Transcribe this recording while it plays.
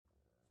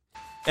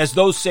As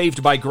those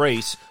saved by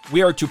grace,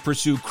 we are to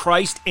pursue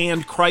Christ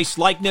and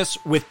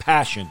Christ-likeness with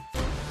passion,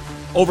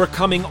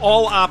 overcoming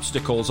all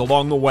obstacles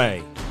along the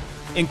way,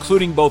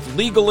 including both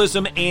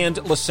legalism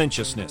and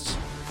licentiousness.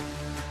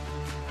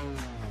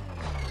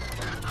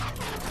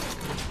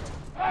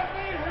 Let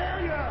me hear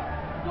you!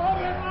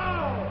 Going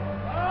low!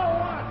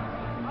 A1,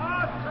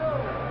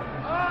 A2,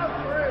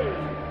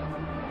 A3.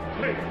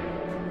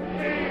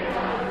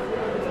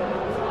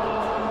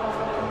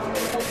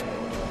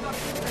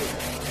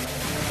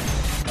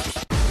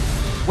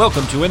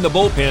 Welcome to In the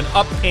Bullpen,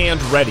 Up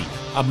and Ready,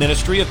 a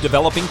ministry of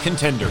developing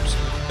contenders.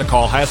 The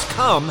call has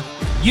come.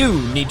 You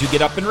need to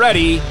get up and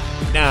ready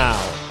now.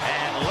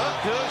 And look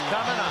who's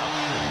coming up.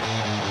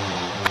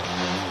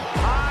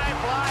 High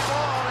fly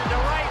ball into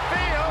right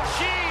field.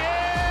 She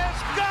is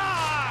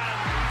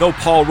gone. Though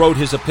Paul wrote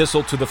his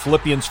epistle to the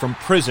Philippians from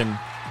prison,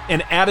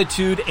 an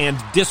attitude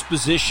and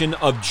disposition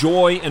of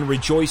joy and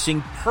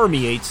rejoicing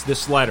permeates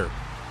this letter.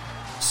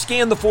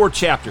 Scan the 4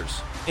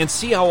 chapters and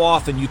see how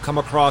often you come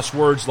across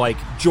words like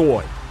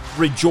joy,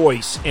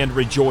 rejoice, and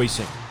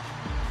rejoicing.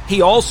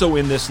 He also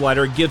in this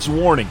letter gives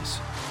warnings,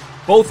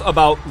 both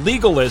about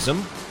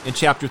legalism in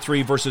chapter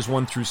 3, verses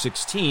 1 through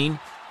 16,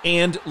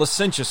 and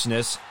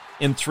licentiousness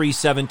in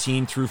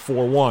 3:17 through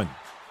 4:1.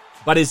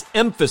 But his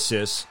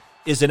emphasis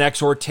is an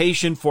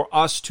exhortation for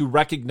us to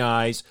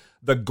recognize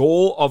the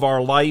goal of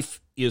our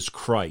life is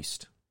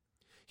Christ.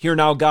 Hear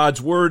now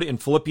God's word in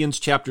Philippians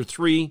chapter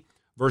 3,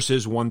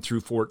 verses 1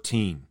 through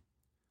 14.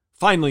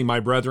 Finally, my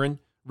brethren,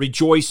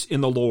 rejoice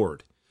in the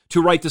Lord.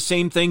 To write the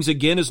same things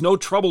again is no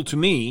trouble to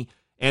me,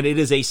 and it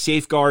is a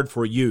safeguard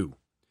for you.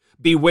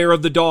 Beware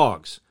of the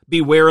dogs,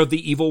 beware of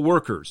the evil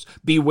workers,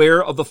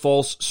 beware of the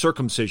false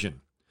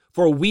circumcision.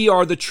 For we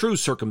are the true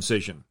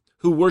circumcision,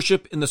 who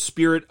worship in the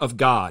Spirit of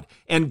God,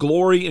 and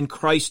glory in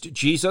Christ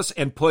Jesus,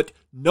 and put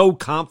no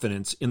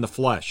confidence in the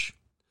flesh.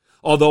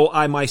 Although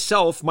I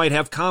myself might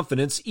have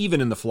confidence even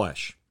in the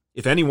flesh.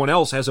 If anyone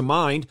else has a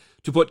mind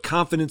to put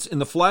confidence in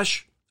the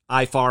flesh,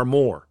 I far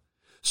more.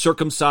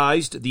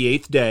 Circumcised the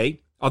 8th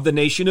day, of the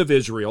nation of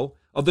Israel,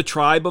 of the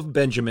tribe of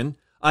Benjamin,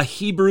 a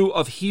Hebrew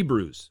of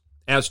Hebrews,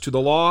 as to the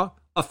law,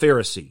 a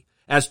Pharisee,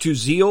 as to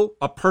zeal,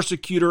 a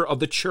persecutor of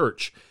the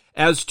church,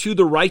 as to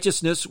the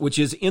righteousness which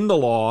is in the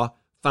law,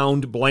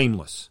 found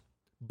blameless.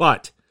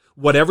 But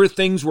whatever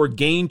things were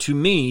gained to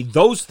me,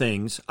 those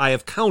things I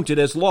have counted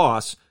as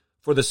loss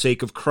for the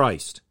sake of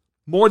Christ.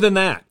 More than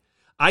that,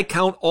 I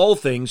count all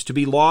things to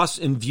be loss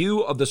in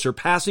view of the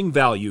surpassing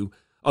value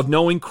of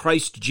knowing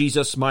Christ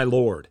Jesus my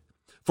Lord,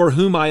 for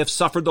whom I have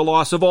suffered the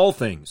loss of all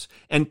things,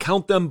 and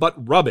count them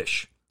but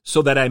rubbish,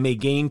 so that I may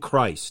gain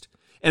Christ,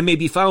 and may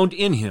be found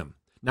in him,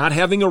 not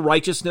having a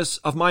righteousness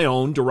of my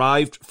own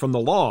derived from the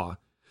law,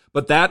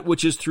 but that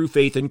which is through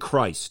faith in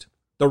Christ,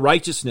 the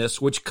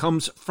righteousness which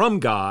comes from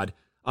God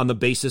on the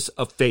basis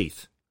of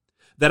faith,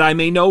 that I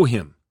may know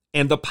him,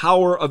 and the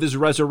power of his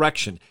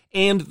resurrection,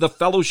 and the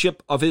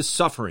fellowship of his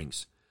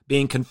sufferings,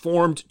 being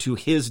conformed to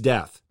his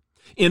death,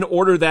 in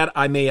order that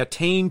I may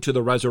attain to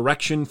the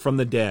resurrection from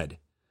the dead.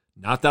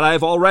 Not that I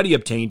have already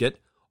obtained it,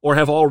 or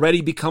have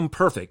already become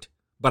perfect,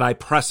 but I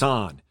press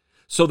on,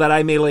 so that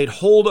I may lay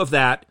hold of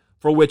that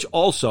for which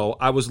also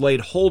I was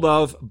laid hold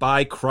of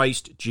by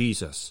Christ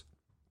Jesus.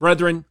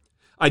 Brethren,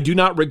 I do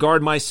not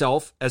regard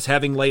myself as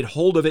having laid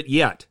hold of it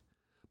yet,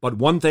 but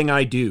one thing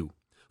I do,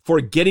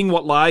 forgetting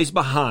what lies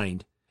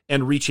behind,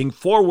 and reaching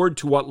forward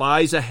to what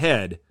lies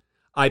ahead,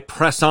 I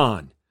press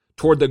on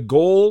toward the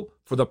goal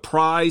for the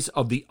prize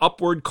of the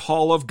upward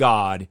call of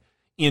God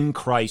in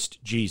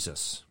Christ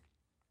Jesus.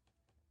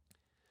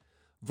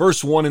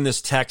 Verse 1 in this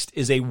text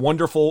is a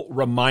wonderful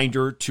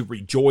reminder to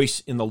rejoice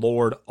in the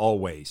Lord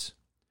always.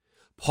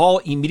 Paul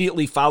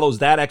immediately follows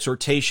that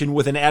exhortation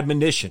with an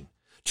admonition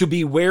to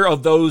beware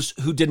of those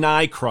who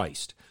deny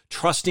Christ,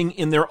 trusting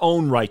in their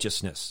own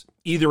righteousness,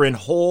 either in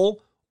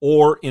whole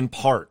or in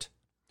part.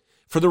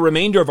 For the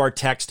remainder of our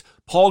text,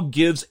 Paul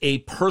gives a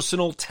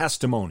personal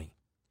testimony.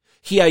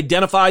 He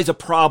identifies a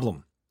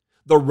problem,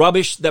 the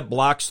rubbish that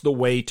blocks the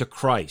way to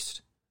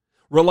Christ,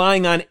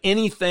 relying on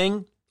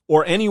anything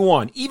or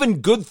anyone,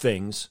 even good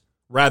things,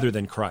 rather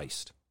than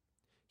Christ.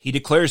 He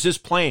declares his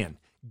plan,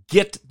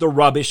 get the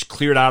rubbish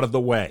cleared out of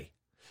the way.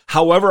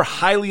 However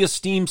highly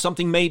esteemed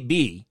something may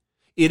be,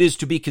 it is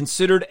to be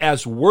considered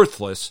as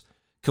worthless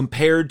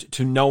compared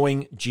to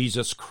knowing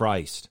Jesus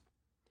Christ.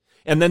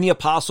 And then the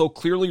apostle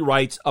clearly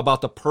writes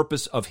about the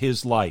purpose of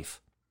his life,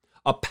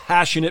 a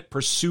passionate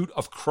pursuit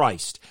of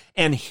Christ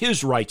and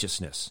his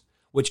righteousness,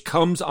 which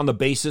comes on the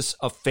basis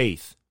of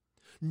faith,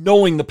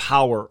 knowing the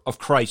power of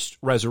Christ's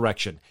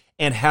resurrection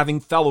and having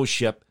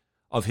fellowship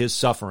of his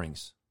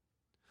sufferings.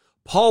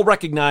 Paul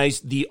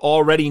recognized the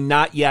already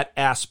not yet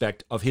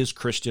aspect of his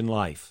Christian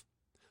life.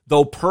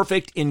 Though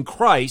perfect in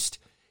Christ,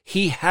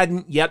 he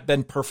hadn't yet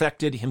been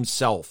perfected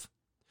himself.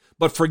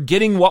 But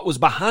forgetting what was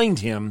behind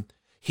him,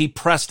 he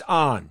pressed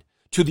on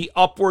to the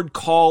upward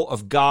call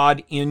of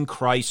God in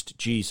Christ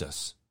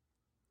Jesus.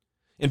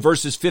 In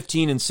verses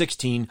 15 and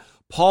 16,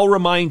 Paul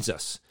reminds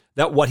us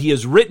that what he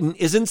has written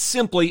isn't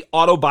simply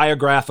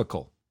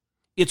autobiographical.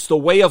 It's the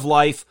way of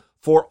life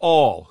for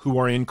all who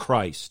are in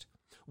Christ.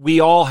 We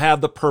all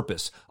have the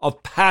purpose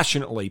of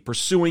passionately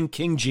pursuing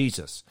King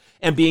Jesus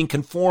and being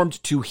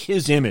conformed to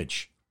his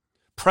image.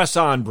 Press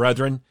on,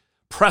 brethren.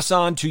 Press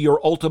on to your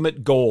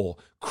ultimate goal,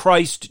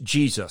 Christ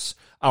Jesus,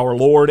 our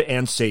Lord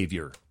and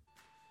Savior.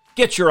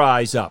 Get your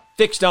eyes up,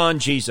 fixed on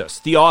Jesus,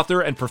 the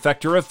author and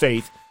perfecter of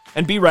faith,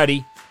 and be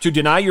ready to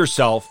deny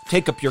yourself,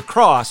 take up your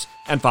cross,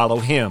 and follow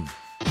him.